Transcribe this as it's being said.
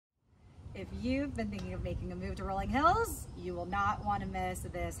If you've been thinking of making a move to Rolling Hills, you will not want to miss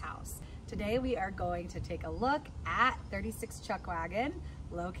this house. Today we are going to take a look at 36 Chuck Wagon,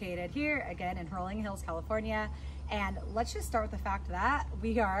 located here again in Rolling Hills, California. And let's just start with the fact that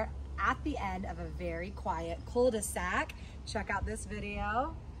we are at the end of a very quiet cul-de-sac. Check out this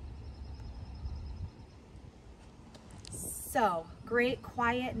video. So, great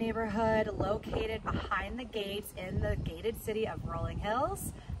quiet neighborhood located behind the gates in the gated city of Rolling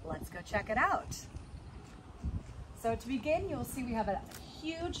Hills. Let's go check it out. So to begin, you'll see we have a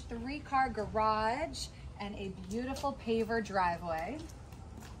huge 3-car garage and a beautiful paver driveway.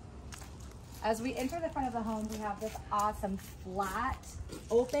 As we enter the front of the home, we have this awesome flat,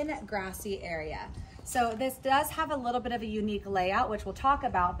 open, grassy area. So this does have a little bit of a unique layout, which we'll talk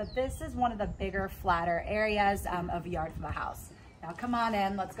about, but this is one of the bigger, flatter areas of yard for the house. Now come on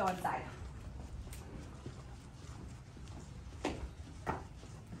in, let's go inside.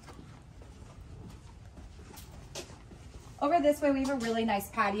 Over this way, we have a really nice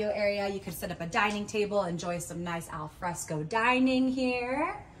patio area. You can set up a dining table, enjoy some nice al fresco dining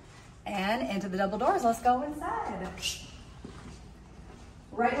here. And into the double doors, let's go inside.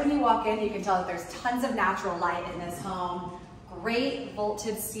 Right when you walk in, you can tell that there's tons of natural light in this home. Great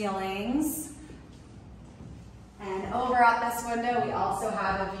vaulted ceilings. And over out this window, we also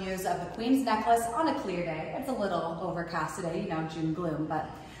have views of the Queen's Necklace on a clear day. It's a little overcast today, you know, June gloom, but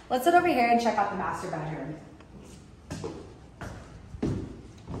let's sit over here and check out the master bedroom.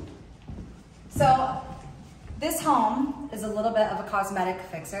 So this home is a little bit of a cosmetic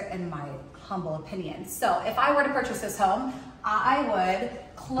fixer in my humble opinion. So if I were to purchase this home, I would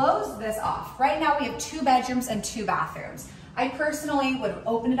close this off. Right now we have 2 bedrooms and 2 bathrooms. I personally would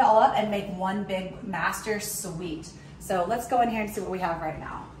open it all up and make one big master suite. So let's go in here and see what we have right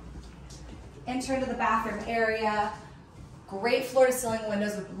now. Enter into the bathroom area. Great floor to ceiling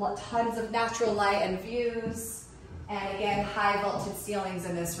windows with tons of natural light and views. And again, high vaulted ceilings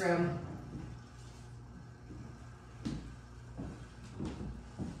in this room.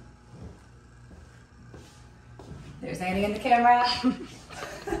 There's Annie in the camera.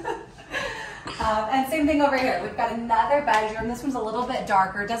 And same thing over here. We've got another bedroom. This one's a little bit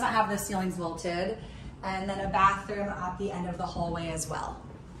darker. It doesn't have the ceilings vaulted. And then a bathroom at the end of the hallway as well.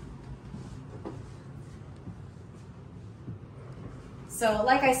 So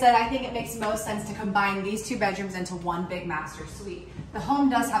like I said, I think it makes most sense to combine these 2 bedrooms into one big master suite. The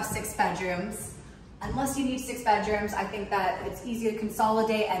home does have 6 bedrooms. Unless you need 6 bedrooms, I think that it's easy to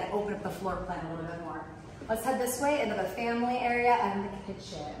consolidate and open up the floor plan a little bit more. Let's head this way into the family area and the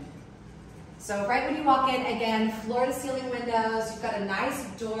kitchen. So right when you walk in, again, floor to ceiling windows. You've got a nice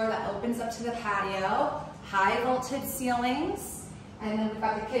door that opens up to the patio, high vaulted ceilings, and then we've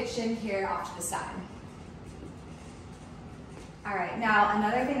got the kitchen here off to the side. All right, now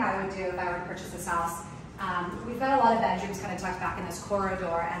another thing I would do if I were to purchase this house, we've got a lot of bedrooms kind of tucked back in this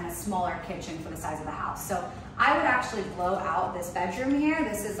corridor and a smaller kitchen for the size of the house. So I would actually blow out this bedroom here.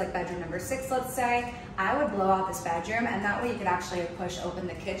 This is like bedroom number 6, let's say. I would blow out this bedroom, and that way you could actually push open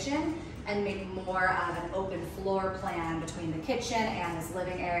the kitchen and make more of an open floor plan between the kitchen and this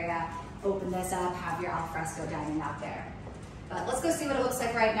living area. Open this up, have your al fresco dining out there. But let's go see what it looks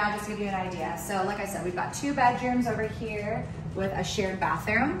like right now, just to give you an idea. So like I said, we've got 2 bedrooms over here with a shared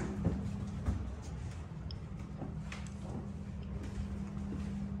bathroom.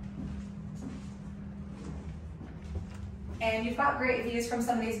 And you've got great views from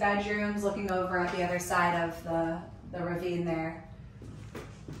some of these bedrooms, looking over at the other side of the ravine there.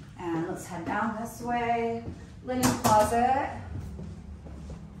 And let's head down this way. Linen closet.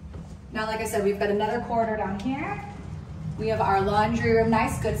 Now, like I said, we've got another corridor down here. We have our laundry room,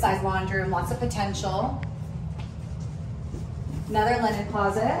 nice good sized laundry room, lots of potential. Another linen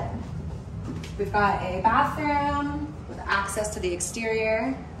closet. We've got a bathroom with access to the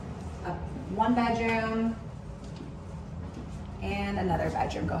exterior, a 1 bedroom, and another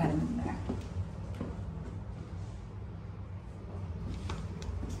bedroom. Go ahead and move there.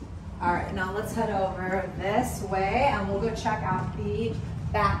 All right, now let's head over this way and we'll go check out the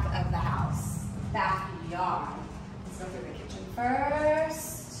back of the house, backyard. Let's go through the kitchen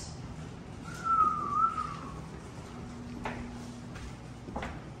first.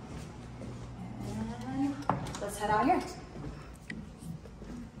 And let's head out here.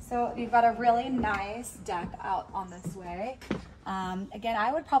 So you've got a really nice deck out on this way. Again,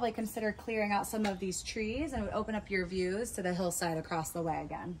 I would probably consider clearing out some of these trees, and it would open up your views to the hillside across the way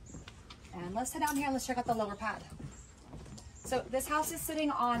again. And let's head down here and let's check out the lower pad. So this house is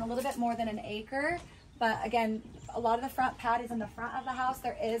sitting on a little bit more than an acre, but again, a lot of the front pad is in the front of the house.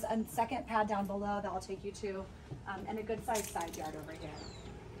 There is a second pad down below that I'll take you to, and a good sized side yard over here.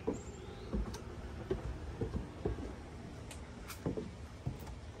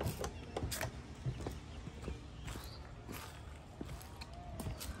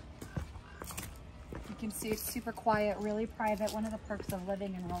 see it's super quiet, really private. One of the perks of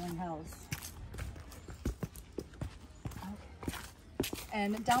living in Rolling Hills. Okay.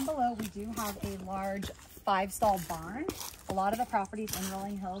 And down below, we do have a large 5-stall barn. A lot of the properties in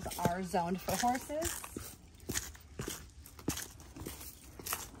Rolling Hills are zoned for horses.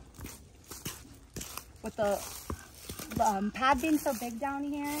 With the pad being so big down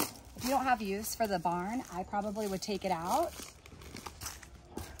here, if you don't have use for the barn, I probably would take it out.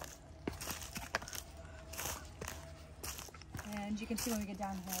 And you can see when we get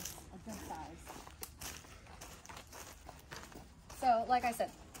down here, it's a good size. So like I said,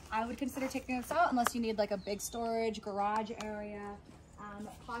 I would consider taking this out unless you need like a big storage garage area,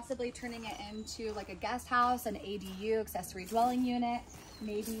 possibly turning it into like a guest house, an ADU, accessory dwelling unit.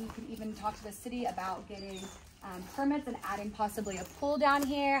 Maybe you can even talk to the city about getting permits and adding possibly a pool down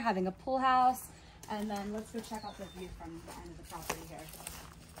here, having a pool house. And then let's go check out the view from the end of the property here.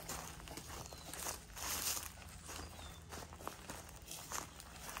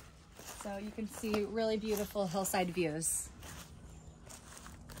 So you can see really beautiful hillside views.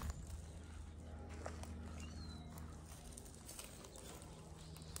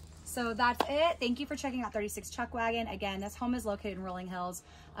 So that's it. Thank you for checking out 36 Chuck Wagon. Again, this home is located in Rolling Hills.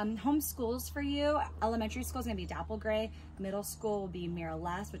 Home schools for you, elementary school is gonna be Dapple Gray. Middle school will be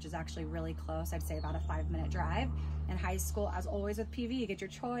Miraless, which is actually really close. I'd say about a 5-minute drive. And high school, as always with PV, you get your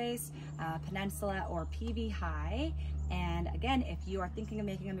choice, Peninsula or PV High. And again, if you are thinking of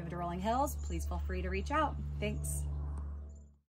making a move to Rolling Hills, please feel free to reach out. Thanks.